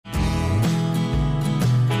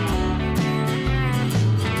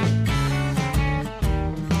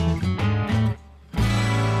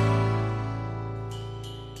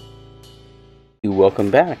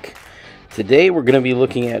welcome back. Today we're going to be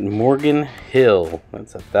looking at Morgan Hill.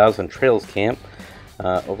 That's 1,000 Trails Camp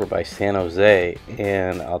over by San Jose,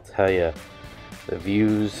 and I'll tell you, the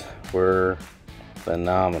views were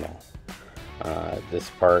phenomenal. This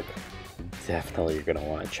park definitely you're going to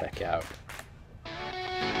want to check out.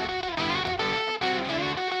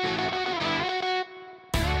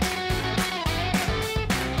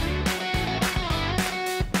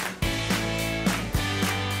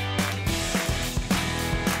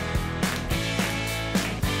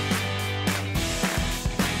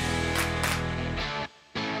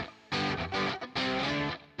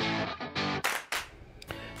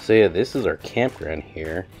 So yeah, this is our campground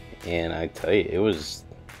here, and I tell you, it was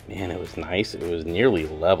nice. It was nearly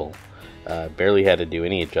level. Barely had to do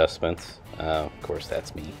any adjustments. Of course,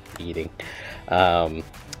 that's me eating. But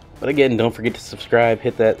again, don't forget to subscribe.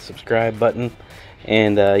 Hit that subscribe button,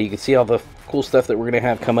 and you can see all the cool stuff that we're gonna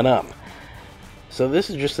have coming up. So this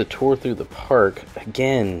is just a tour through the park.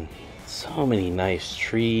 Again, so many nice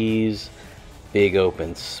trees, big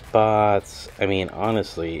open spots. I mean,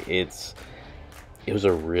 honestly, it was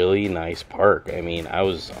a really nice park. I mean, I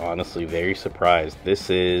was honestly very surprised.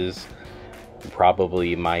 This is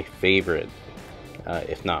probably my favorite,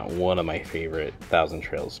 if not one of my favorite, 1,000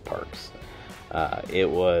 Trails parks. It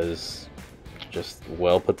was just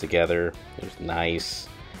well put together. It was nice.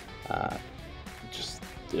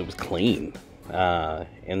 It was clean.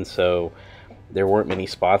 And so there weren't many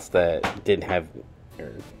spots that had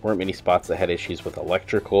issues with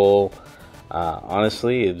electrical.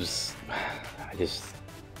 Honestly, this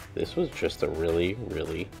was just a really,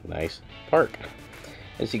 really nice park.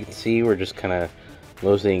 As you can see, we're just kind of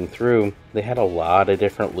moseying through. They had a lot of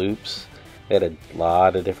different loops. They had a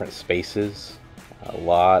lot of different spaces, a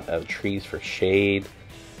lot of trees for shade.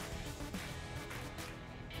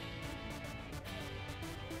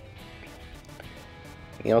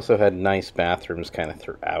 They also had nice bathrooms kind of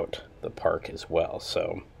throughout the park as well.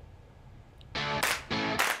 So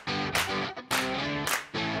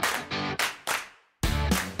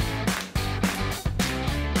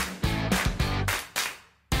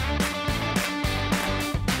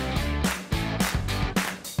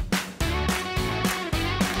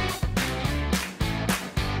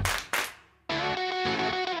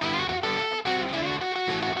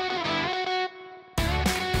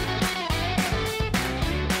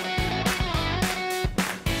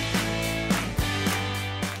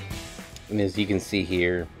and as you can see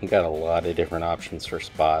here, you got a lot of different options for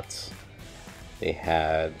spots. They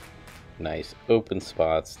had nice open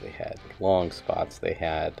spots, they had long spots, they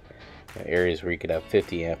had areas where you could have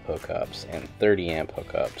 50 amp hookups and 30 amp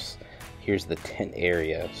hookups. Here's the tent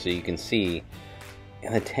area, so you can see,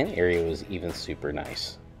 and the tent area was even super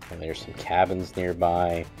nice. And there's some cabins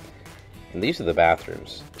nearby, and these are the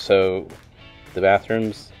bathrooms. So the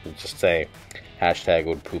bathrooms, just say, hashtag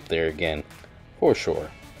would poop there again, for sure.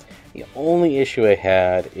 The only issue I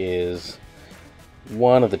had is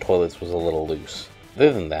one of the toilets was a little loose.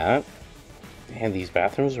 Other than that, man, these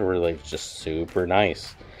bathrooms were really just super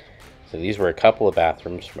nice. So these were a couple of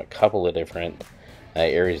bathrooms from a couple of different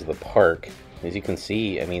areas of the park. As you can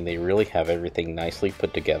see, I mean, they really have everything nicely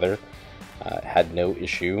put together. Had no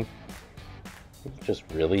issue. It was just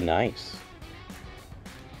really nice.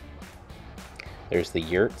 There's the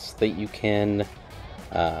yurts that you can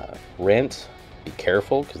rent. Be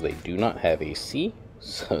careful because they do not have AC,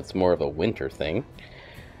 so it's more of a winter thing.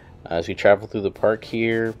 As we travel through the park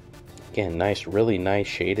here, again, nice, really nice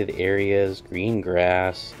shaded areas, green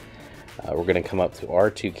grass. We're going to come up to our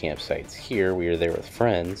two campsites here. We were there with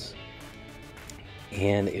friends,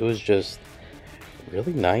 and it was just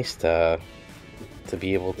really nice to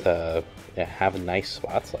be able to have nice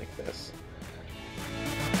spots like this.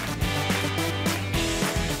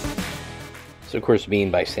 So of course,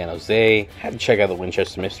 being by San Jose, had to check out the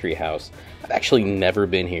Winchester Mystery House. I've actually never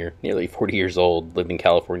been here, nearly 40 years old, lived in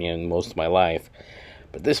California most of my life.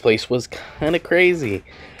 But this place was kind of crazy.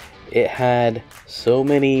 It had so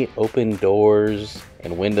many open doors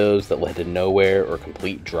and windows that led to nowhere or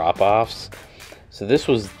complete drop-offs. So this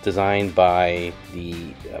was designed by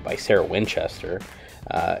Sarah Winchester,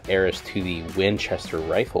 heiress to the Winchester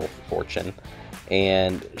rifle fortune.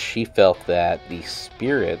 And she felt that the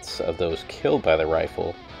spirits of those killed by the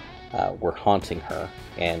rifle were haunting her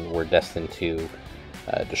and were destined to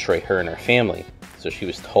destroy her and her family. So she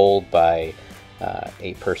was told by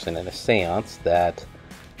a person in a seance that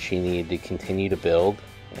she needed to continue to build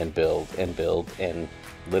and build and build, and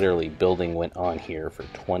literally building went on here for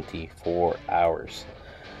 24 hours,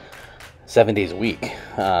 7 days a week.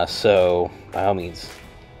 So by all means,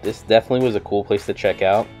 this definitely was a cool place to check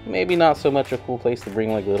out. Maybe not so much a cool place to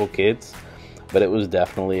bring like little kids, but it was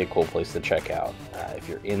definitely a cool place to check out. If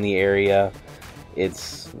you're in the area,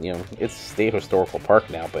 it's, you know, it's state historical park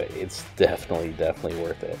now, but it's definitely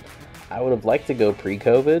worth it. I would have liked to go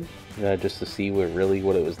pre-COVID, just to see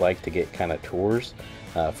what it was like to get kind of tours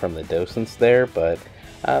from the docents there, but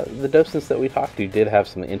the docents that we talked to did have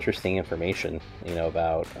some interesting information, you know,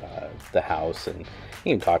 about the house, and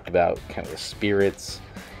even talked about kind of the spirits,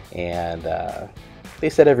 and they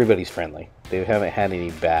said everybody's friendly. They haven't had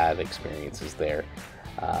any bad experiences there.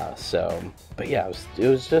 But yeah, it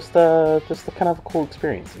was just a kind of a cool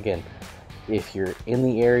experience. Again, if you're in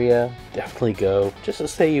the area, definitely go, just to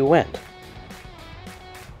say you went.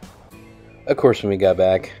 Of course, when we got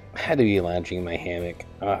back, I had to be lounging in my hammock.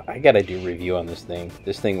 I gotta do a review on this thing.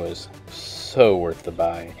 This thing was so worth the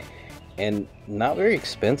buy, and not very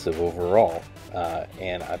expensive overall.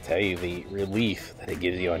 And I'll tell you, the relief that it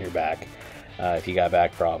gives you on your back, if you got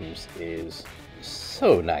back problems, is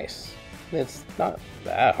so nice. It's not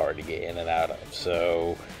that hard to get in and out of,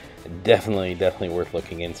 so definitely worth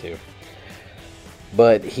looking into.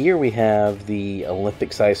 But here we have the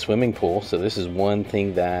Olympic-sized swimming pool. So this is one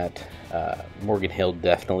thing that Morgan Hill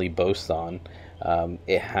definitely boasts on.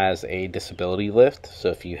 It has a disability lift, so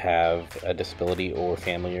if you have a disability or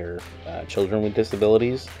family or children with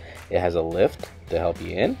disabilities, it has a lift to help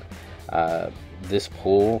you in. This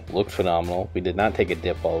pool looked phenomenal. We did not take a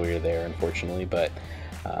dip while we were there, unfortunately, but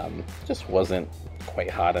just wasn't quite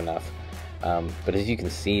hot enough. But as you can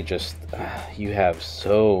see, just you have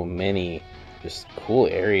so many just cool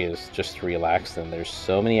areas just to relax in. There's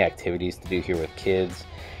so many activities to do here with kids,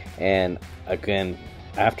 and again,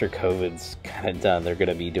 after COVID's kind of done, they're going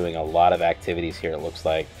to be doing a lot of activities here. It looks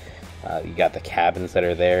like you got the cabins that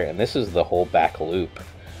are there, and this is the whole back loop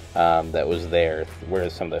that was there, where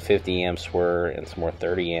some of the 50 amps were and some more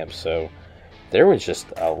 30 amps. So there was just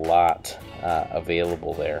a lot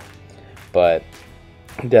available there. But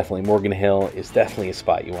definitely, Morgan Hill is definitely a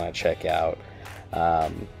spot you want to check out.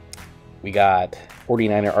 We got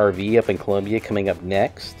 49er RV up in Columbia coming up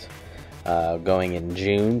next, going in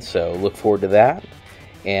June, so look forward to that.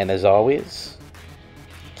 And as always,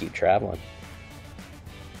 keep traveling.